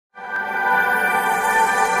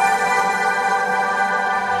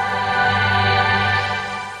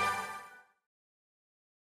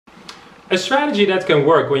A strategy that can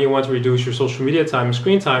work when you want to reduce your social media time and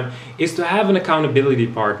screen time is to have an accountability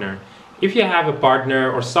partner. If you have a partner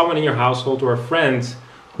or someone in your household or a friend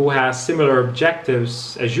who has similar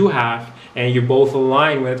objectives as you have, and you both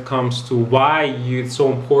align when it comes to why it's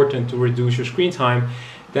so important to reduce your screen time,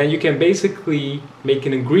 then you can basically make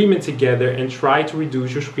an agreement together and try to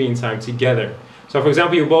reduce your screen time together. So for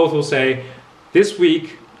example, you both will say, this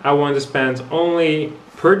week I want to spend only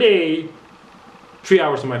per day 3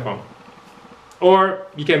 hours on my phone. Or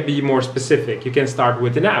you can be more specific. You can start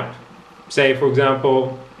with an app. Say, for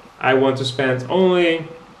example, I want to spend only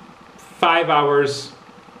 5 hours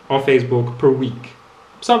on Facebook per week.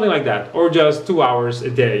 Something like that. Or just 2 hours a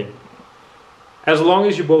day. As long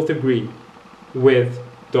as you both agree with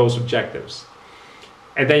those objectives.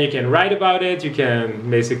 And then you can write about it. You can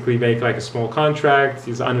basically make like a small contract.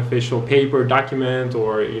 It's an unofficial paper document,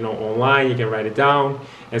 or online. You can write it down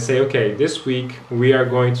and say, okay, this week we are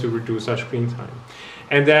going to reduce our screen time.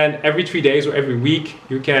 And then every 3 days or every week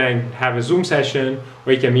you can have a Zoom session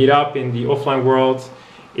where you can meet up in the offline world,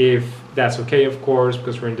 if that's okay, of course,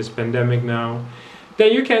 because we're in this pandemic now.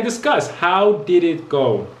 Then you can discuss, how did it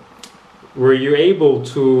go? Were you able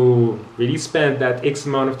to really spend that X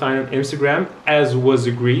amount of time on Instagram as was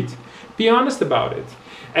agreed? Be honest about it.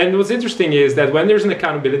 And what's interesting is that when there's an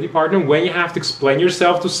accountability partner, when you have to explain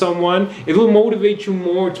yourself to someone, it will motivate you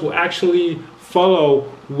more to actually follow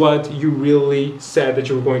what you really said that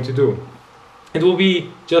you were going to do. It will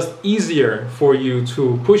be just easier for you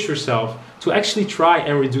to push yourself to actually try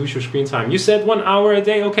and reduce your screen time. You said 1 hour a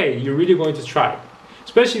day, okay, you're really going to try.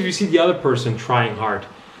 Especially if you see the other person trying hard.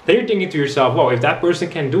 Then you're thinking to yourself, well, if that person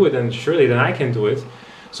can do it, then surely then I can do it.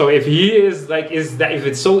 So if he is like, if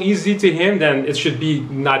it's so easy to him, then it should be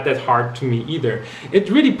not that hard to me either. It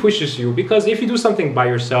really pushes you, because if you do something by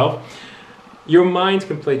yourself, your mind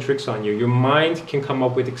can play tricks on you. Your mind can come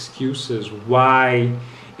up with excuses why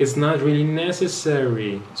it's not really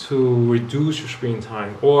necessary to reduce your screen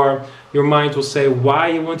time. Or your mind will say, why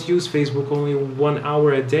you want to use Facebook only 1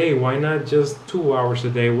 hour a day? Why not just 2 hours a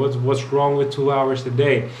day? What's wrong with 2 hours a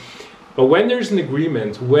day? But when there's an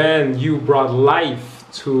agreement, when you brought life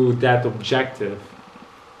to that objective,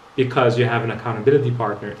 because you have an accountability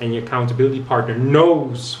partner, and your accountability partner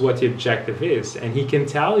knows what the objective is, and he can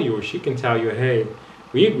tell you, or she can tell you, hey,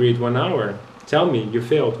 we agreed 1 hour. Tell me, you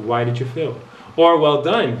failed. Why did you fail? Or, well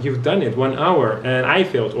done, you've done it 1 hour and I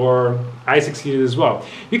failed, or I succeeded as well.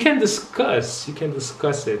 You can discuss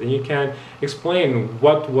it, and you can explain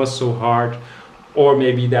what was so hard, or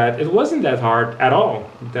maybe that it wasn't that hard at all,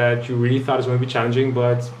 that you really thought it was going to be challenging,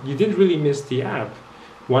 but you didn't really miss the app.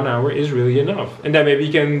 1 hour is really enough. And then maybe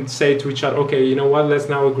you can say to each other, okay, you know what, let's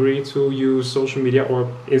now agree to use social media or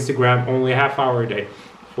Instagram only half hour a day,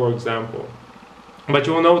 for example. But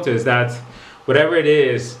you will notice that whatever it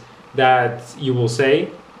is that you will say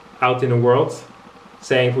out in the world,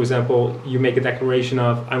 saying, for example, you make a declaration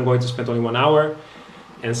of, I'm going to spend only 1 hour,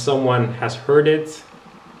 and someone has heard it,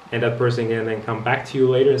 and that person can then come back to you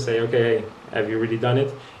later and say, okay, have you really done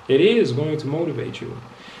it? It is going to motivate you.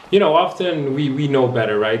 Often we know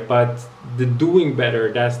better, right? But the doing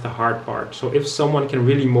better, that's the hard part. So if someone can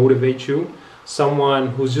really motivate you, someone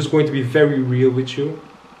who's just going to be very real with you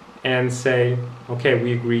and say, okay,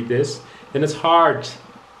 we agreed this, then it's hard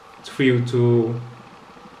for you to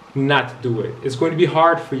not do it. It's going to be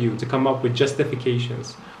hard for you to come up with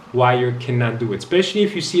justifications why you cannot do it, especially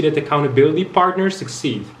if you see that the accountability partner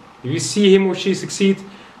succeed. If you see him or she succeed,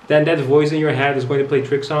 then that voice in your head is going to play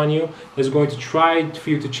tricks on you. It's going to try for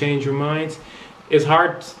you to change your mind. It's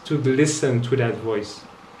hard to listen to that voice.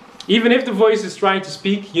 Even if the voice is trying to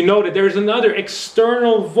speak, you know that there is another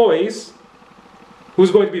external voice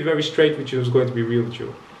who's going to be very straight with you, who's going to be real with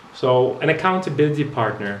you. So an accountability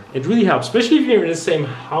partner, it really helps, especially if you're in the same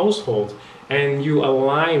household and you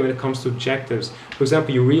align when it comes to objectives. For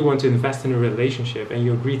example, you really want to invest in a relationship and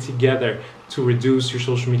you agree together to reduce your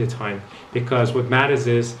social media time, because what matters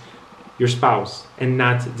is your spouse and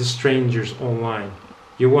not the strangers online.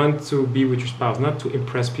 You want to be with your spouse, not to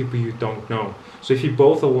impress people you don't know. So if you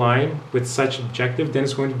both align with such objective, then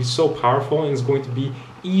it's going to be so powerful, and it's going to be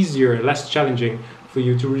easier, less challenging for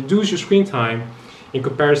you to reduce your screen time in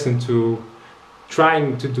comparison to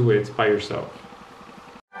trying to do it by yourself.